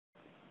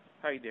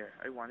Hi there,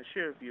 I want to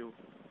share with you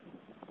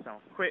some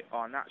quick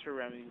or natural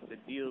remedies to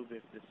deal with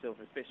the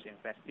silverfish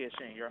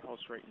infestation in your house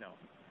right now.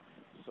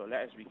 So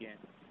let us begin.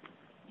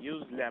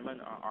 Use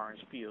lemon or orange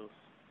peels.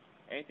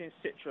 Anything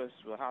citrus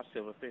will have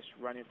silverfish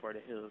running for the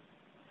hills.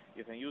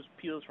 You can use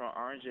peels from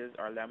oranges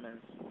or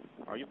lemons,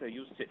 or you can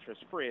use citrus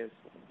sprays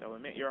that will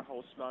make your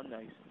house smell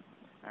nice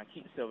and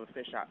keep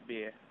silverfish at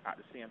bay at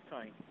the same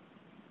time.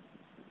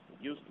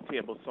 Use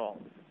table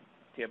salt.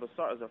 Table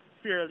salt is a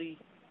fairly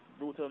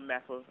brutal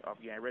method of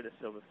getting rid of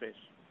silverfish.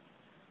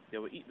 They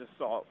will eat the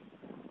salt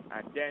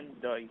and then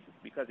die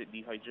because it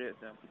dehydrates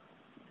them.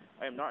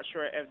 I am not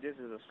sure if this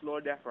is a slow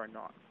death or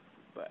not,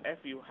 but if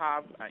you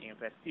have an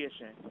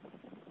infestation,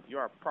 you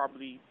are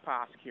probably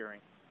past curing.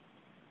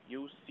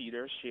 Use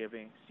cedar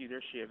shaving.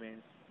 Cedar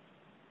shavings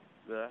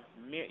will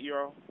make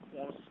your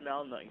home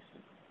smell nice,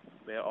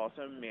 but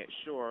also make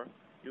sure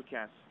you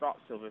can stop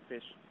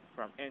silverfish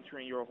from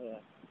entering your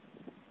home.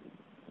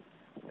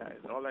 That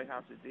is all I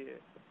have to say.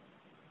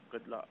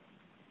 Good luck.